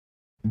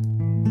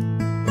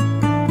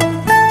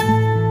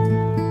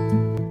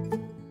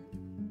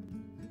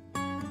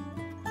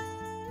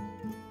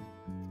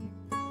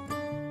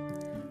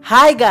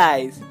Hi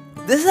guys,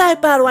 this is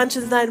iPad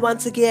 129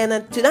 once again,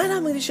 and tonight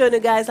I'm going to show you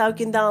guys how you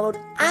can download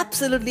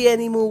absolutely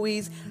any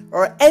movies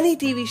or any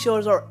TV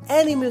shows or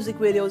any music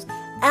videos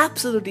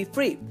absolutely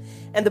free.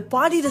 And the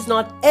party does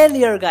not end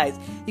here guys.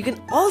 You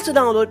can also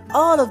download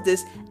all of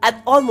this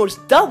at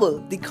almost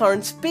double the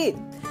current speed.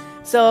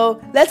 So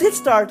let's get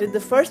started. The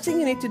first thing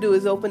you need to do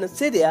is open a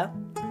Cydia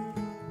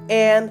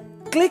and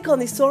click on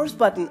the source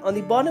button on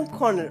the bottom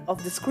corner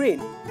of the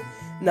screen.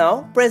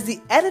 Now press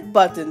the edit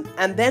button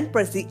and then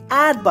press the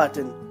add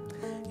button.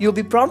 You'll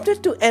be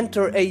prompted to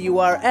enter a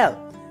URL.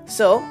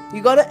 So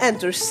you gotta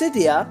enter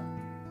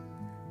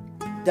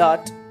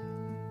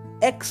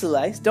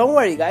cydia.xlize. Don't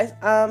worry guys,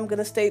 I'm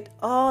gonna state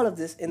all of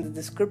this in the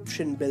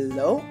description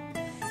below.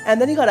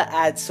 And then you gotta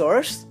add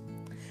source.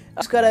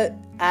 Just gotta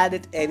add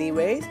it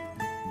anyways.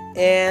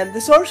 And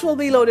the source will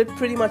be loaded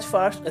pretty much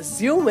fast,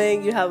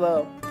 assuming you have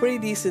a pretty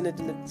decent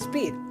internet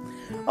speed.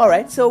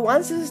 Alright, so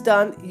once this is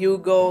done, you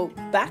go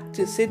back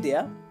to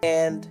Cydia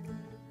and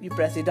you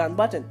press the done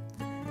button.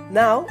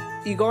 Now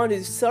you go into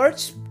the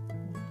search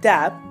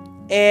tab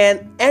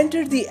and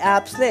enter the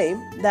app's name,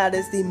 that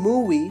is the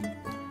movie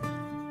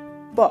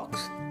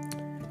box.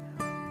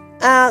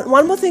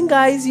 One more thing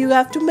guys, you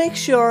have to make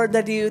sure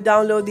that you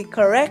download the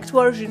correct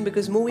version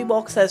because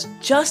MovieBox has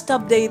just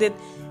updated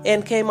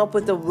and came up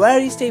with a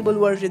very stable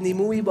version, the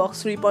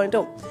MovieBox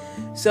 3.0.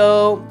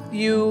 So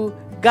you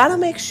gotta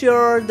make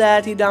sure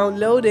that you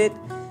downloaded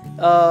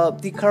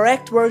the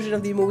correct version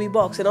of the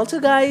MovieBox. And also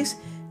guys,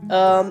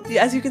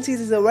 as you can see,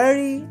 this is a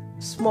very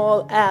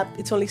small app.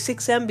 It's only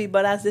 6 MB,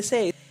 but as they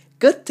say,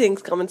 good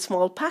things come in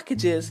small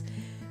packages.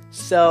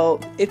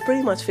 So it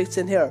pretty much fits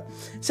in here.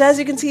 So as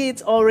you can see,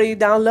 it's already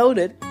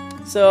downloaded.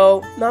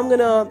 So now I'm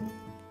gonna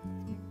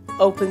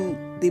open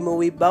the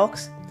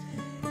MovieBox.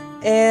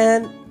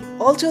 And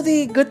also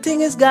the good thing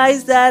is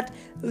guys that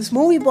this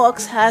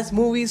MovieBox has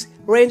movies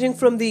ranging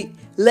from the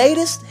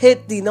latest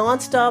hit, the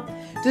non-stop,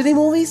 to the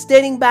movies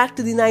dating back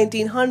to the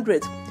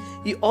 1900s.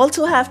 You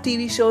also have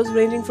TV shows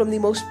ranging from the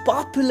most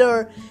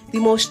popular, the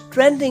most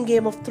trending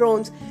Game of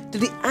Thrones to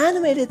the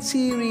animated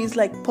series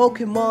like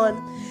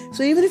Pokemon.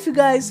 So even if you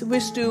guys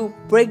wish to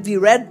break the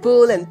Red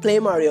Bull and play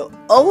Mario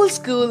old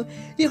school,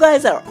 you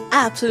guys are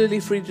absolutely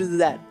free to do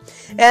that.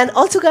 And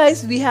also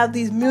guys, we have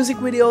these music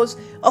videos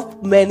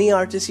of many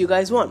artists you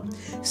guys want.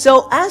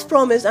 So as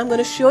promised, I'm going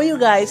to show you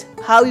guys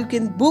how you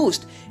can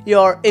boost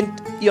your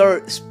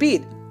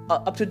speed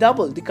up to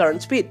double the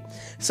current speed.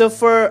 So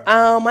for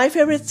my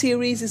favorite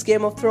series is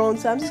Game of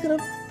Thrones, so I'm just going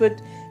to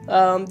put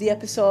the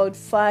episode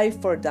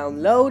 5 for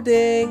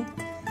downloading,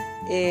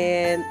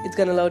 and it's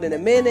going to load in a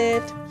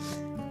minute.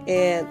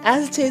 And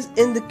as it says,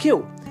 in the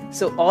queue.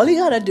 So all you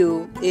gotta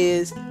do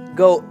is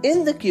go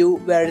in the queue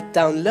where it's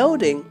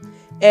downloading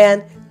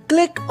and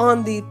click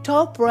on the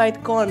top right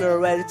corner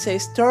where it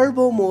says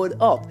turbo mode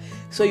off.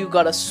 So you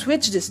gotta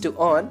switch this to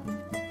on.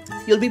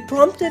 You'll be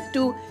prompted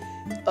to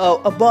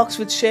a box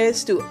which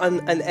says to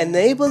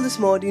enable this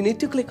mode. You need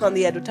to click on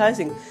the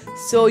advertising.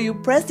 So you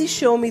press the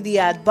show me the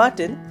ad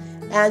button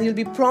and you'll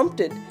be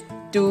prompted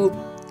to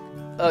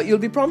a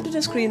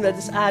screen where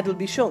this ad will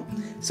be shown.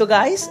 So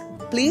guys,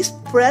 please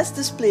press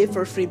this play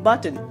for free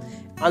button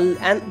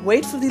and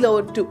wait for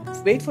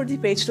the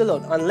page to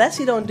load. Unless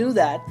you don't do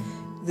that,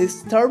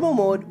 this turbo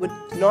mode would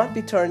not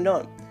be turned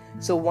on.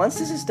 So once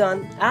this is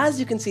done, as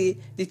you can see,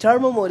 the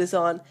turbo mode is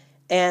on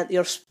and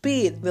your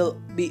speed will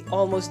be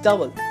almost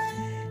double.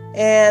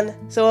 And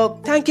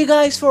so thank you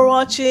guys for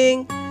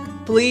watching.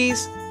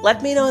 Please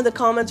let me know in the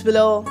comments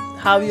below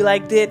how you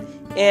liked it,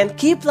 and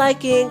keep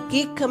liking,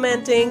 keep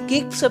commenting,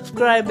 keep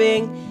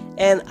subscribing,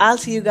 and I'll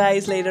see you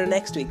guys later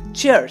next week.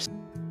 Cheers!